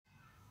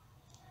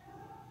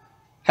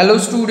Hello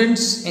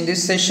students, in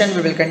this session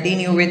we will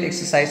continue with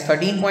exercise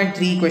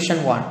 13.3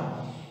 question 1.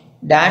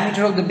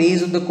 Diameter of the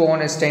base of the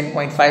cone is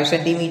 10.5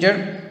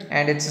 centimeter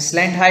and its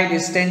slant height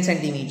is 10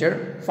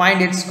 centimeter.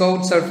 Find its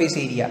curved surface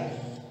area.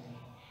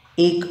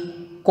 एक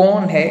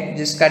कोन है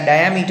जिसका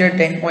diameter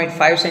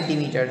 10.5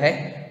 centimetre है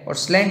और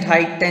slant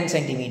height 10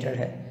 centimetre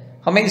है.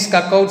 हमें इसका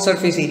curved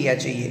surface area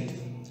चाहिए.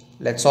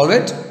 Let's solve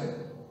it.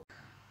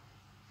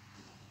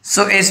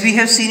 So as we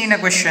have seen in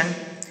a question,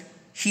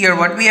 here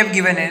what we have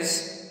given is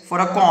for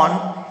a cone,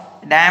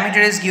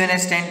 diameter is given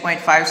as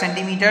 10.5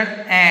 centimeter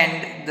and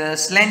the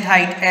slant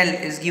height L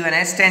is given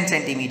as 10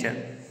 centimeter.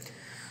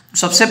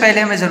 सबसे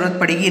पहले हमें ज़रूरत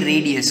पड़ेगी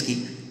radius की.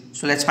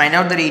 So let's find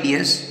out the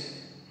radius.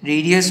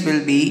 Radius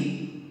will be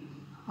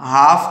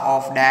half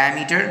of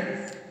diameter,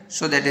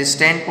 so that is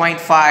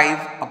 10.5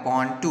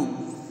 upon 2.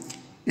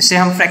 इसे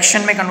हम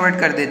fraction में convert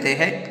कर देते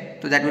हैं,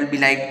 तो that will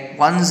be like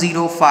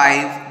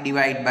 105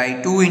 divided by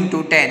 2 into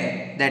 10,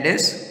 that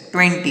is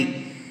 20.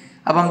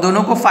 अब हम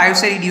दोनों को 5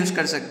 से रिड्यूस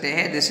कर सकते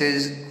हैं. दिस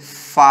इज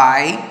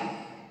 5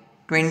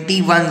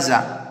 21 जा,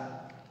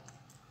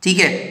 ठीक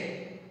है,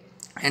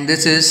 एंड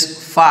दिस इज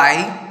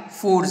 5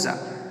 4 जा,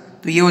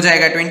 तो ये हो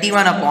जाएगा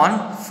 21 upon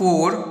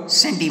 4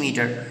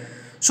 centimetre.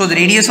 So the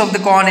radius of the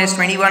cone is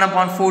 21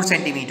 upon 4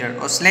 centimetre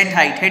और स्लैंट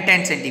हाइट है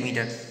 10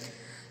 सेंटीमीटर.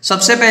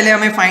 सबसे पहले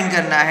हमें फाइंड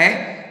करना है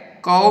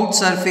curved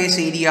surface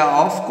area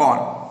of cone,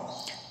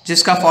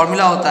 जिसका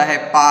फॉर्मूला होता है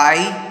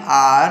पाई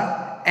R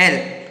L.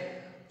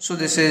 So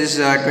this is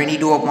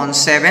 22 upon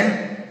 7,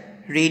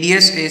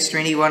 radius is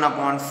 21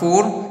 upon 4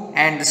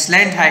 and the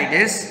slant height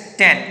is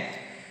 10.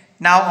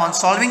 Now on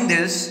solving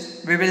this,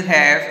 we will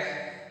have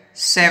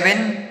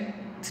 7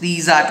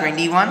 3s are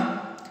 21,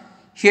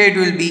 here it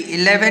will be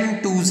 11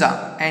 2s are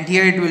and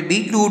here it will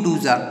be 2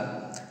 2s are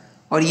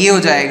और ये हो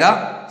जाएगा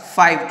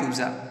 5 2s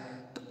are.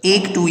 तो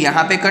एक 2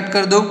 यहाँ पे cut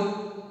कर दो,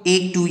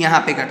 एक 2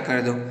 यहाँ पे कट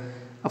कर दो.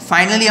 अब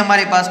फाइनली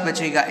हमारे पास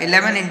बचेगा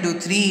 11 into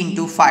 3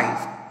 into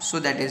 5. So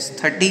that is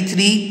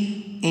 33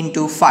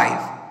 into 5.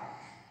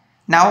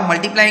 Now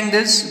multiplying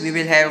this, we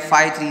will have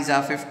 5 3s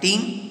are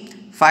 15,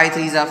 5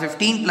 3s are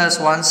 15 plus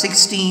 1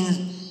 16,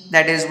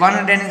 that is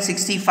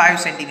 165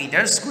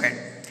 centimeter square.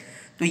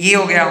 तो ये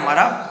हो गया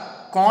हमारा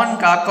कॉन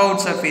का कर्व्ड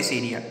सरफेस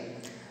एरिया.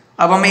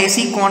 अब हमें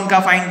इसी कॉन का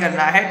फाइंड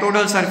करना है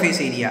टोटल सरफेस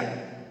एरिया.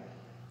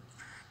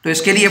 तो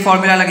इसके लिए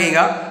फॉर्मूला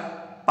लगेगा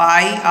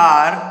पाई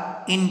are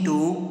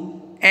into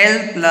L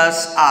plus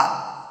are.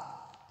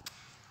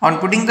 On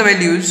putting the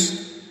values,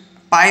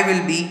 pi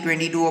will be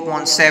 22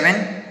 upon 7,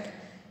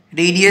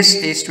 radius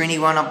is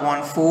 21 upon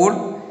 4,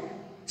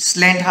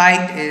 slant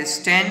height is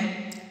 10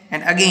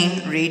 and again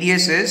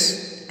radius is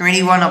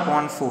 21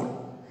 upon 4.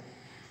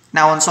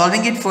 Now on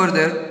solving it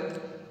further,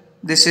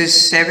 this is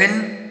 7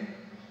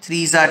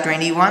 3s are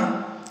 21,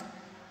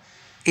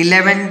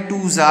 11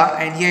 2s are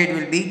and here it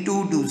will be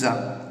 2 2s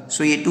are. So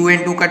ये 2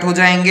 and 2 cut हो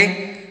जाएंगे.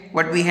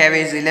 What we have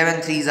is 11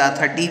 3s are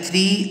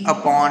 33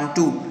 upon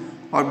 2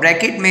 और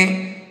bracket में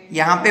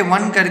यहाँ पे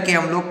 1 करके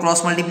हम लोग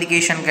क्रॉस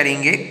मल्टीप्लिकेशन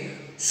करेंगे.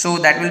 So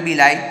that will be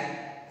like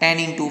 10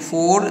 into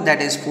 4,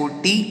 that is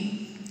 40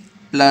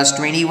 plus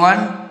 21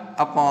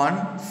 upon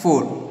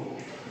 4.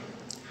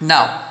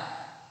 Now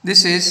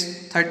this is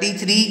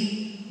 33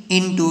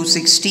 into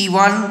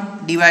 61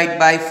 divide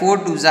by 4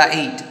 2s are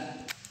 8.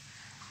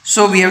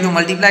 So we have to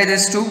multiply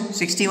this to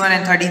 61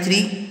 and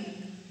 33.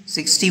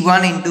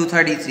 61 into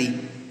 33.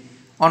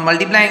 On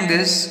multiplying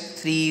this,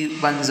 3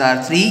 1s are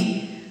 3,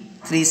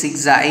 3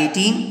 6s are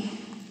 18.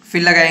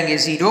 फिर लगाएंगे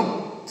 0,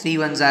 3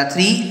 1s are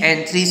 3 and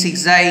 3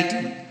 6s are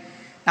 18.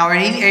 Now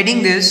adding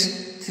this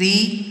 3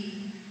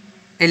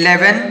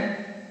 11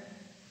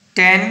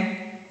 10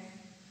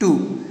 2.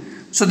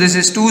 So this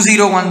is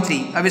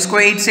 2013. अब इसको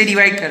 8 से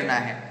divide करना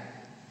है.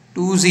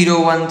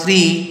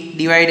 2013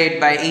 divided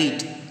by 8.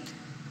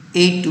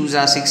 8 2s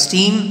are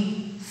 16,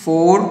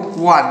 4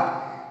 1,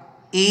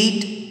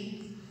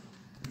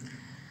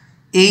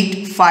 8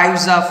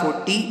 5s are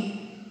 40.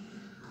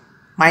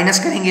 Minus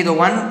करेंगे तो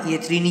 1, ये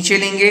 3 नीचे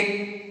लेंगे.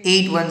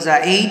 8 1s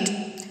are 8,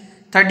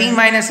 13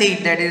 minus 8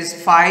 that is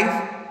 5.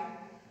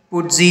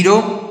 Put 0,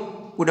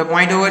 put a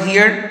point over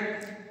here.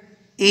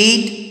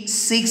 8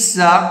 6s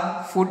are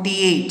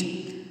 48.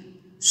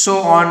 So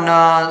on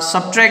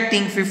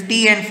subtracting 50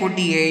 and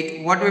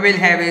 48, what we will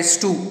have is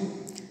 2.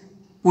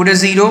 Put a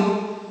 0,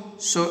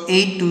 so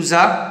 8 2s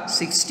are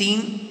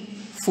 16,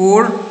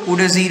 4 put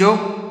a 0,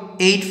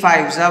 8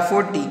 5s are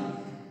 40.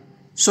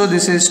 So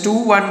this is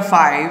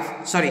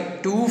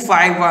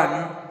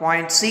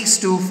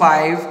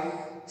 251.625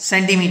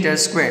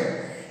 centimeters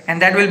square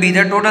and that will be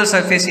the total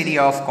surface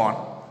area of cone.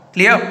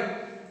 Clear?